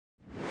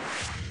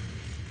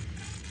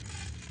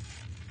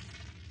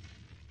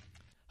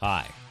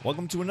Hi,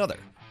 welcome to another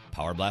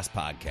Power Blast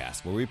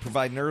podcast where we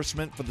provide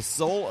nourishment for the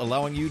soul,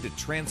 allowing you to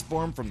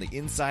transform from the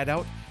inside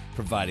out,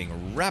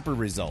 providing rapid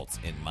results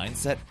in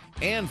mindset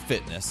and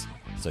fitness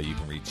so you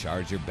can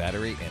recharge your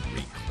battery and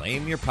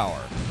reclaim your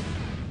power.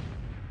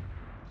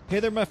 Hey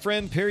there, my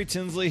friend, Perry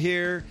Tinsley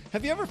here.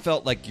 Have you ever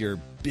felt like your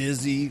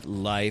busy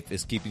life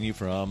is keeping you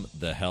from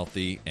the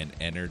healthy and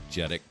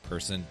energetic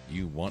person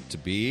you want to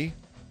be?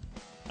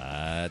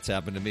 It's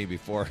happened to me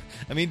before.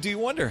 I mean, do you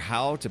wonder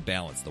how to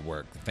balance the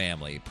work, the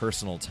family,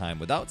 personal time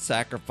without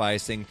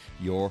sacrificing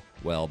your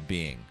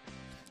well-being?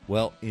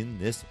 Well, in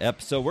this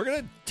episode, we're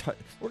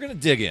gonna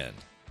dig in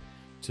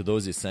to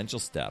those essential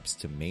steps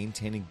to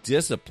maintaining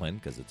discipline,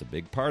 because it's a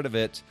big part of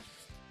it,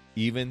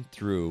 even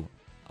through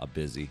a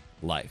busy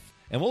life.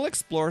 And we'll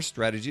explore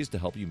strategies to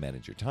help you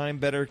manage your time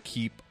better,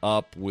 keep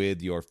up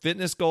with your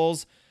fitness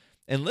goals,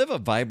 and live a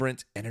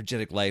vibrant,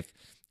 energetic life,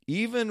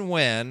 even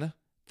when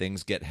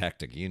things get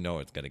hectic. You know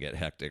it's going to get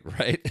hectic,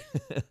 right?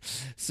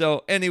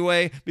 So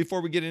anyway,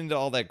 before we get into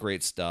all that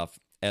great stuff,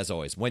 as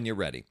always, when you're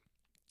ready,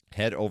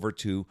 head over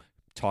to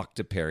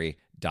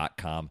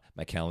talktoperry.com.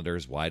 My calendar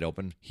is wide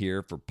open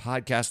here for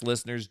podcast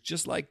listeners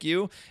just like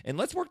you. And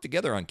let's work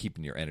together on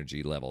keeping your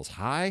energy levels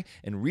high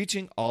and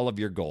reaching all of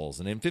your goals.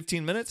 And in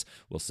 15 minutes,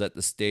 we'll set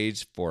the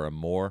stage for a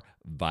more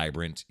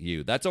vibrant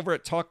you. That's over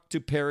at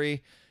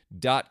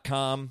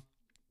talktoperry.com.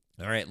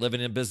 All right,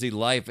 living a busy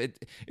life,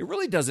 it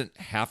really doesn't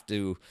have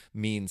to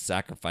mean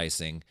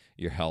sacrificing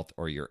your health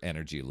or your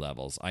energy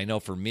levels. I know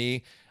for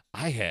me,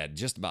 I had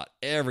just about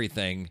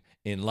everything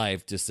in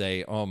life to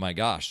say, oh my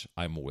gosh,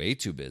 I'm way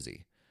too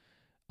busy.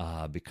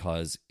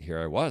 Because here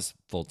I was,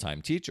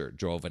 full-time teacher,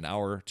 drove an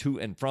hour to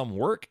and from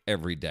work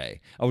every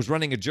day. I was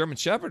running a German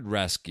Shepherd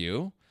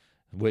rescue,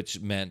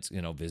 which meant,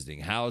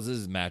 visiting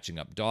houses, matching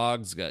up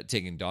dogs,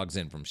 taking dogs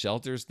in from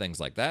shelters, things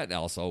like that. And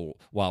also,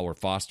 while we're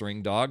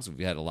fostering dogs,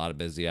 we had a lot of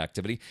busy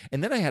activity.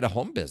 And then I had a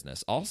home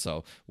business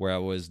also where I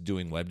was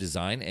doing web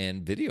design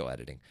and video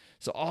editing.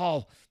 So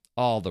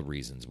all the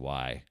reasons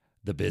why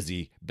the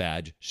busy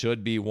badge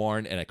should be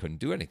worn, and I couldn't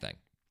do anything.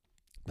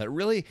 That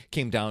really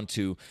came down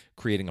to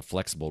creating a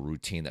flexible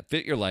routine that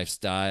fit your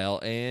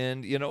lifestyle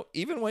and,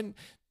 even when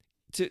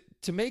to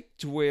make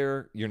to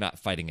where you're not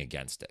fighting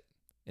against it.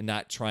 And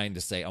not trying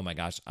to say, oh my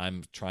gosh,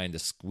 I'm trying to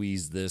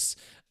squeeze this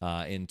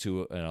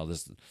into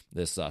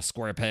this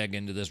square peg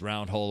into this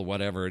round hole,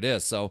 whatever it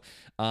is. So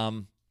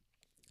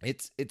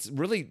it's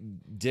really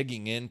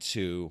digging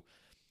into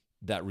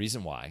that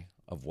reason why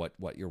of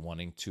what you're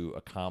wanting to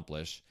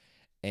accomplish,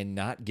 and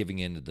not giving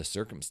into the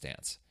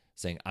circumstance.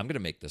 Saying, I'm going to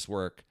make this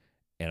work,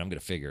 and I'm going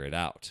to figure it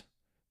out.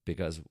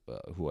 Because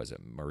who was it?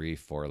 Marie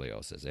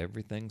Forleo says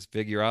everything's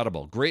figure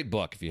outable. Great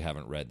book if you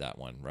haven't read that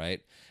one,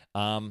 right?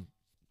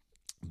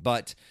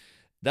 But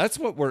that's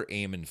what we're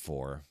aiming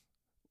for,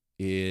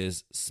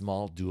 is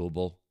small,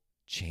 doable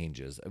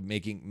changes,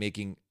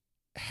 making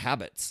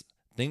habits.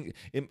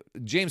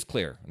 James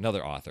Clear,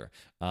 another author,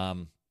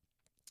 in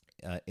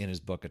his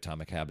book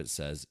Atomic Habits,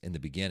 says in the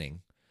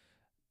beginning,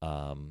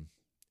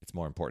 it's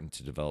more important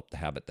to develop the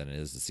habit than it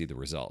is to see the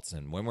results.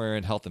 And when we're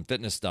in health and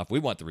fitness stuff, we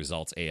want the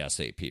results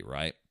ASAP,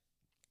 right?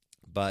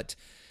 But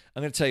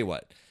I'm going to tell you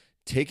what,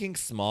 taking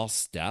small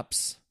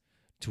steps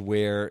to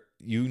where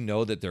you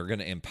know that they're going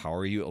to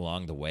empower you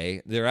along the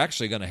way. They're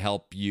actually going to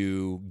help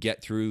you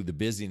get through the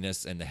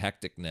busyness and the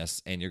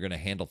hecticness, and you're going to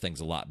handle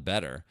things a lot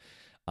better.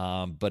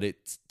 But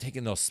it's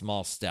taking those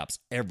small steps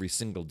every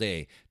single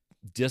day,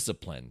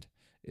 disciplined.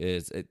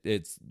 It's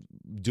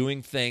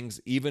doing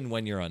things even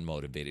when you're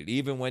unmotivated,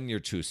 even when you're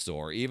too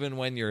sore, even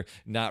when you're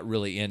not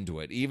really into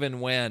it, even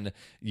when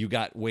you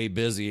got way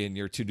busy and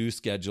your to-do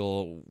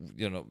schedule,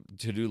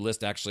 to-do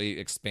list actually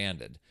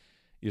expanded.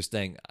 You're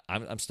saying,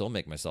 I'm still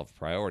making myself a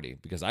priority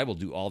because I will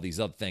do all these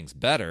other things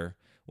better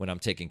when I'm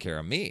taking care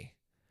of me,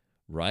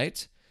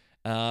 right?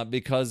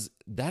 Because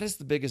that is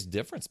the biggest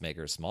difference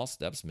maker. Small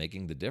steps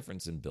making the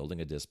difference in building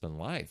a disciplined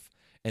life.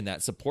 And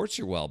that supports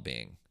your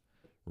well-being,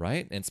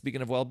 right? And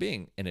speaking of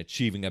well-being and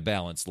achieving a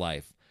balanced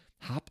life,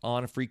 hop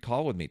on a free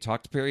call with me,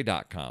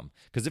 talktoperry.com.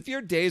 Because if your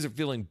days are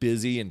feeling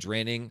busy and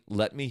draining,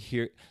 let me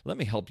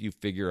help you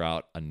figure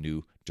out a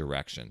new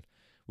direction.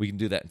 We can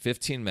do that in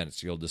 15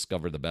 minutes. You'll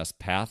discover the best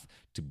path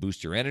to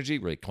boost your energy,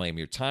 reclaim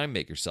your time,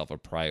 make yourself a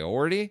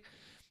priority.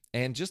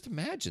 And just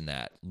imagine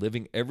that,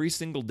 living every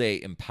single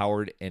day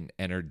empowered and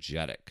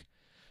energetic.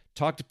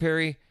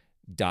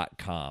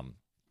 TalkToPerry.com.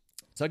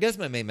 So I guess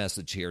my main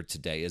message here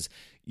today is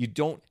you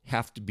don't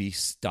have to be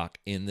stuck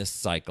in this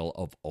cycle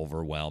of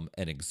overwhelm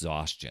and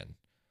exhaustion.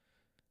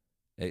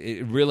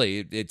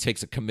 It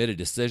takes a committed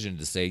decision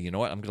to say, you know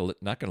what, I'm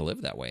not going to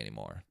live that way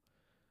anymore.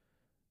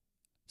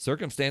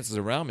 Circumstances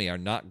around me are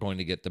not going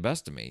to get the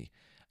best of me.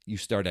 You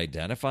start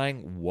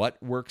identifying what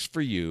works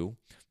for you,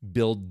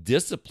 build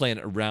discipline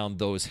around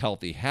those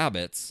healthy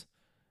habits,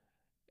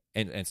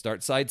 and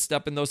start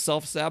sidestepping those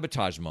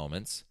self-sabotage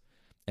moments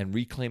and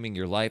reclaiming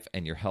your life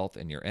and your health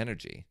and your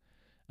energy.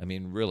 I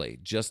mean, really,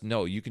 just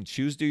know you can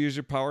choose to use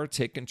your power,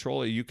 take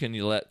control, or you can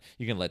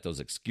let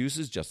those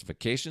excuses,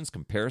 justifications,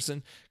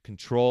 comparison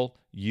control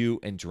you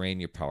and drain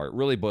your power. It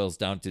really boils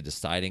down to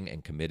deciding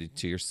and committing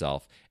to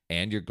yourself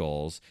and your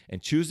goals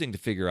and choosing to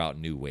figure out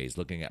new ways,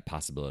 looking at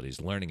possibilities,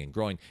 learning and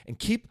growing, and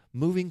keep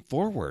moving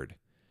forward.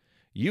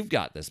 You've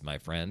got this, my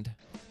friend.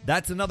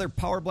 That's another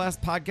Power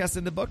Blast podcast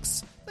in the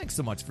books. Thanks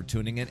so much for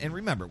tuning in. And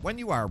remember, when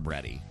you are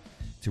ready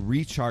to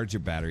recharge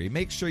your battery,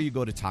 make sure you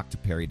go to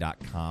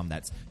talktoperry.com.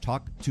 That's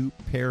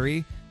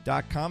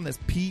talktoperry.com. That's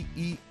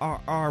Perry.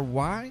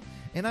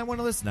 And I want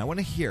to listen. I want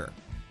to hear,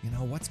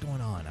 what's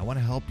going on. I want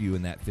to help you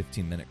in that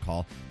 15-minute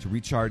call to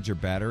recharge your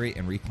battery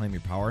and reclaim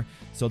your power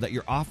so that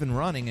you're off and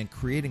running and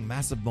creating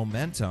massive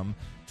momentum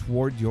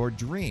toward your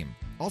dream.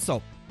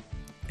 Also,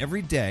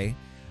 every day,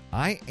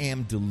 I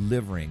am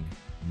delivering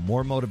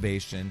more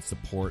motivation,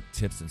 support,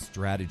 tips, and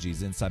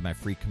strategies inside my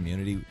free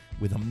community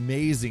with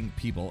amazing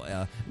people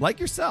like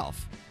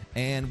yourself.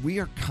 And we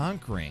are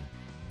conquering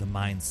the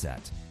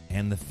mindset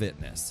and the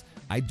fitness.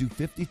 I do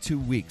 52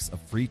 weeks of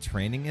free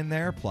training in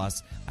there.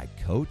 Plus, I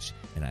coach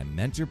and I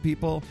mentor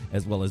people,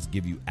 as well as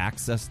give you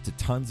access to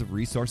tons of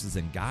resources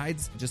and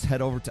guides. Just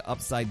head over to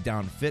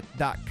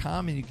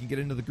UpsideDownFit.com and you can get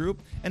into the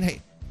group. And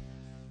hey,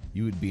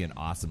 you would be an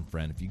awesome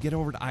friend if you get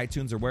over to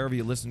iTunes or wherever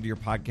you listen to your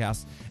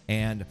podcast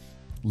and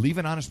leave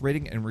an honest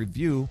rating and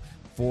review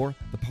for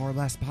the Power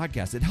Blast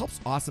podcast. It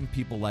helps awesome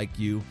people like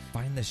you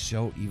find this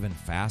show even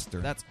faster.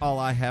 That's all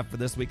I have for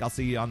this week. I'll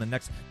see you on the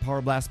next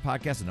Power Blast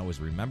podcast. And always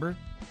remember,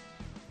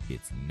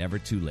 it's never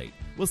too late.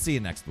 We'll see you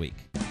next week.